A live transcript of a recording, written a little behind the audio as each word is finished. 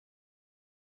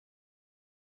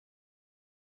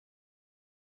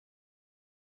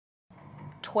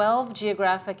12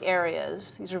 geographic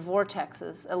areas, these are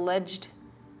vortexes, alleged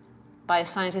by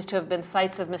scientists to have been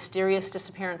sites of mysterious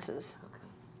disappearances.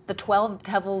 The 12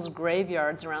 devil's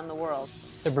graveyards around the world.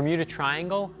 The Bermuda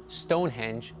Triangle,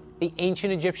 Stonehenge, the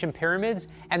ancient Egyptian pyramids,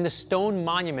 and the stone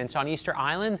monuments on Easter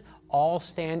Island all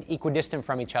stand equidistant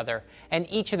from each other, and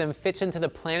each of them fits into the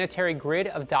planetary grid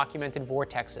of documented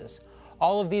vortexes.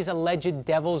 All of these alleged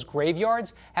devil's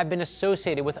graveyards have been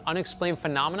associated with unexplained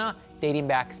phenomena dating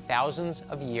back thousands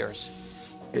of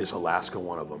years. Is Alaska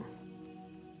one of them?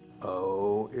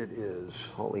 Oh, it is.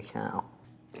 Holy cow.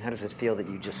 How does it feel that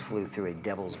you just flew through a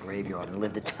devil's graveyard and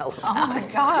lived to tell it? Oh my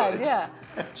God, yeah.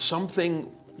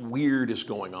 Something weird is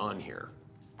going on here.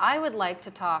 I would like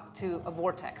to talk to a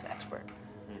vortex expert,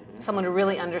 someone who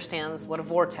really understands what a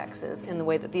vortex is in the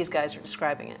way that these guys are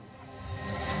describing it.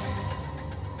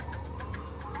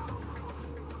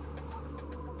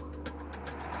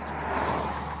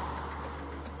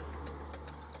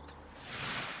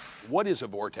 What is a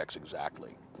vortex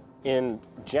exactly? In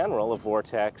general, a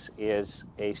vortex is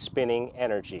a spinning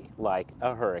energy, like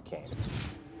a hurricane.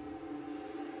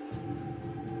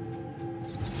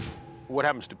 What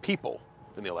happens to people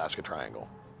in the Alaska Triangle?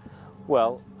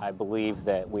 Well, I believe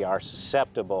that we are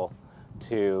susceptible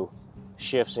to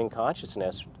shifts in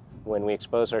consciousness when we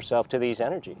expose ourselves to these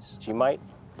energies. You might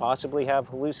possibly have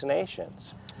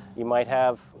hallucinations. You might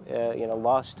have,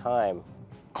 lost time.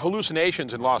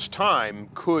 Hallucinations and lost time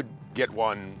could get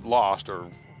one lost or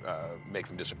make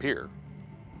them disappear.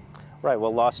 Right,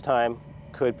 well, lost time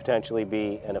could potentially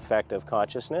be an effect of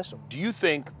consciousness. Do you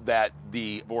think that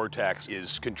the vortex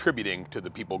is contributing to the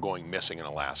people going missing in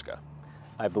Alaska?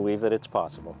 I believe that it's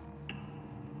possible.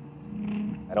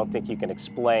 I don't think you can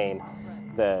explain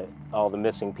all the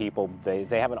missing people. They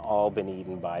haven't all been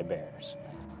eaten by bears.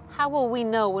 How will we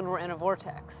know when we're in a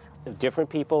vortex? Different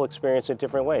people experience it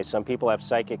different ways. Some people have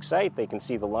psychic sight. They can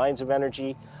see the lines of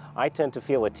energy. I tend to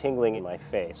feel a tingling in my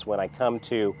face. When I come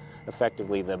to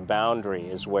effectively the boundary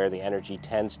is where the energy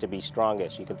tends to be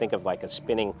strongest. You can think of like a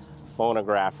spinning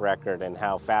phonograph record and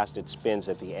how fast it spins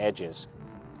at the edges.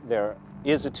 There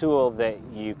is a tool that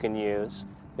you can use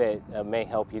that may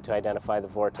help you to identify the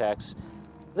vortex.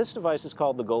 This device is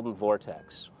called the Golden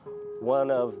Vortex.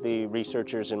 One of the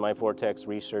researchers in my vortex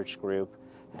research group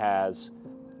has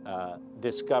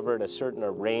discovered a certain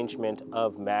arrangement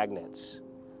of magnets.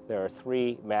 There are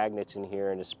 3 magnets in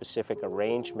here in a specific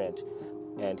arrangement,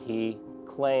 and he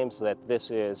claims that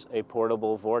this is a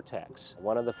portable vortex.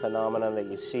 One of the phenomena that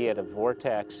you see at a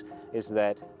vortex is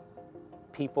that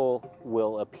people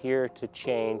will appear to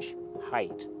change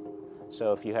height.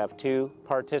 So if you have 2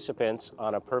 participants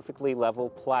on a perfectly level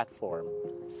platform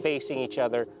facing each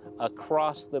other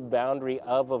across the boundary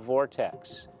of a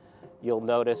vortex, you'll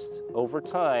notice over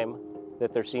time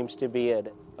that there seems to be an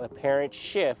apparent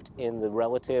shift in the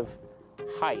relative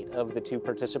height of the 2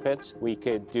 participants. We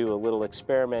could do a little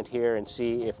experiment here and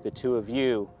see if the 2 of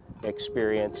you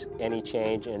experience any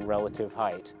change in relative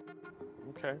height.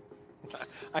 Okay.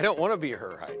 I don't want to be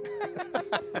her height.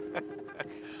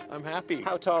 I'm happy.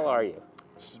 How tall are you?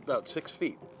 It's about 6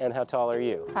 feet. And how tall are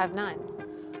you? 5'9".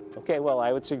 Okay, well,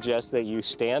 I would suggest that you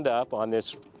stand up on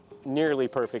this nearly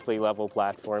perfectly level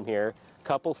platform here,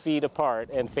 couple feet apart,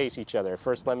 and face each other.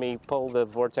 First, let me pull the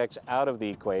vortex out of the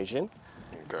equation.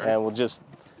 Okay. And we'll just,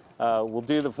 we'll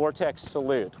do the vortex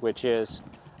salute, which is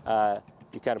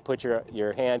you kind of put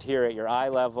your hand here at your eye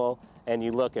level, and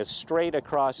you look as straight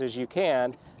across as you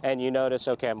can, and you notice,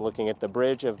 okay, I'm looking at the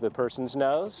bridge of the person's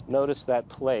nose. Notice that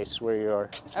place where you're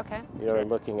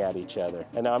looking at each other.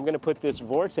 And now I'm going to put this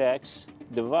vortex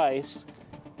device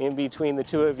in between the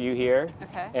 2 of you here,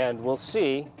 and we'll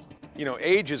see. You know,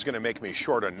 age is going to make me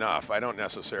short enough. I don't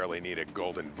necessarily need a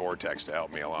golden vortex to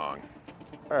help me along.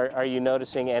 Are you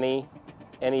noticing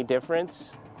any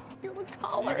difference? You look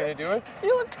taller. You gonna do it?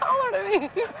 You look taller to me.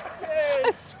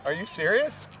 Yes. Are you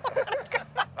serious?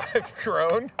 I've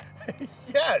grown.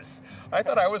 Yes. I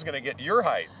thought I was gonna get your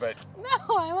height, but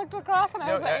No, I looked across and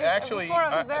I was like, actually, before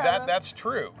I was there, that's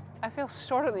true. I feel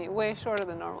shorter than you, way shorter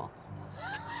than normal.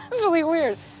 It's really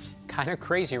weird. Kind of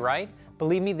crazy, right?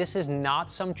 Believe me, this is not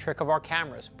some trick of our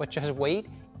cameras, but just wait,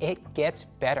 it gets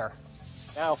better.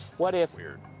 Now, what if,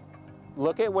 Weird.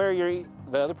 Look at where the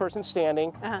other person's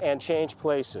standing and change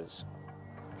places.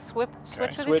 Switch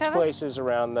with each Switch other? places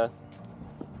around the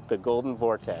golden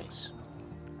vortex.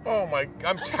 Oh my,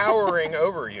 I'm towering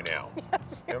over you now.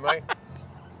 Yes, Am I?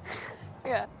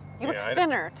 Yeah. You look Yeah,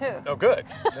 thinner, too. Oh, good.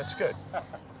 That's good.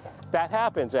 That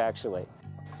happens, actually.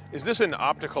 Is this an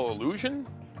optical illusion?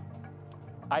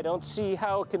 I don't see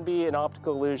how it can be an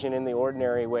optical illusion in the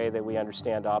ordinary way that we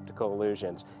understand optical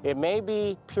illusions. It may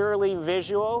be purely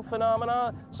visual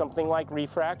phenomena, something like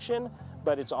refraction,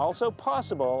 but it's also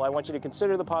possible, I want you to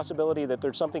consider the possibility that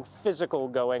there's something physical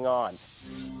going on.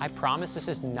 I promise this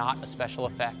is not a special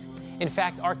effect. In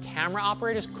fact, our camera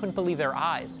operators couldn't believe their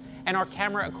eyes, and our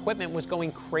camera equipment was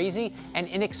going crazy and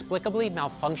inexplicably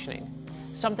malfunctioning.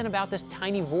 Something about this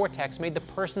tiny vortex made the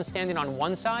person standing on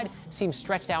one side seem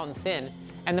stretched out and thin,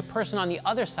 and the person on the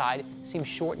other side seem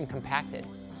short and compacted.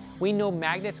 We know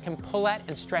magnets can pull at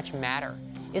and stretch matter.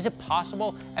 Is it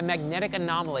possible a magnetic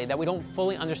anomaly that we don't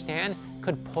fully understand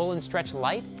could pull and stretch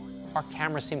light? Our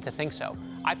cameras seem to think so.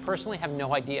 I personally have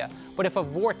no idea, but if a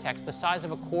vortex the size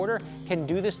of a quarter can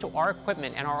do this to our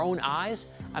equipment and our own eyes,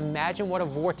 imagine what a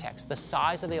vortex the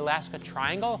size of the Alaska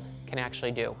Triangle can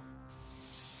actually do.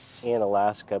 In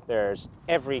Alaska, there's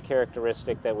every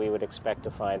characteristic that we would expect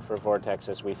to find for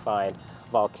vortexes. We find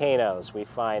volcanoes, we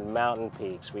find mountain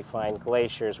peaks, we find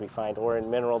glaciers, we find ore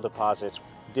and mineral deposits,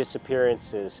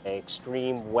 disappearances,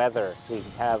 extreme weather. We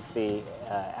have the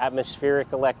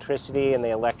atmospheric electricity and the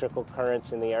electrical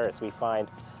currents in the earth. We find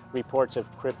reports of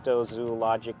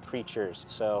cryptozoologic creatures.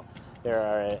 So there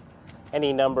are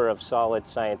any number of solid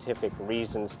scientific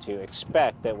reasons to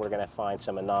expect that we're going to find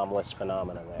some anomalous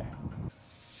phenomena there.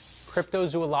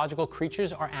 Cryptozoological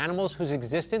creatures are animals whose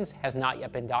existence has not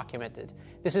yet been documented.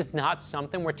 This is not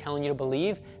something we're telling you to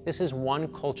believe. This is one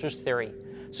culture's theory.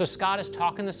 So Scott is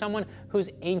talking to someone whose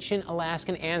ancient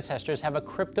Alaskan ancestors have a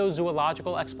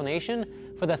cryptozoological explanation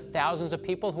for the thousands of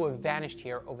people who have vanished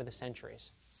here over the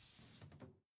centuries.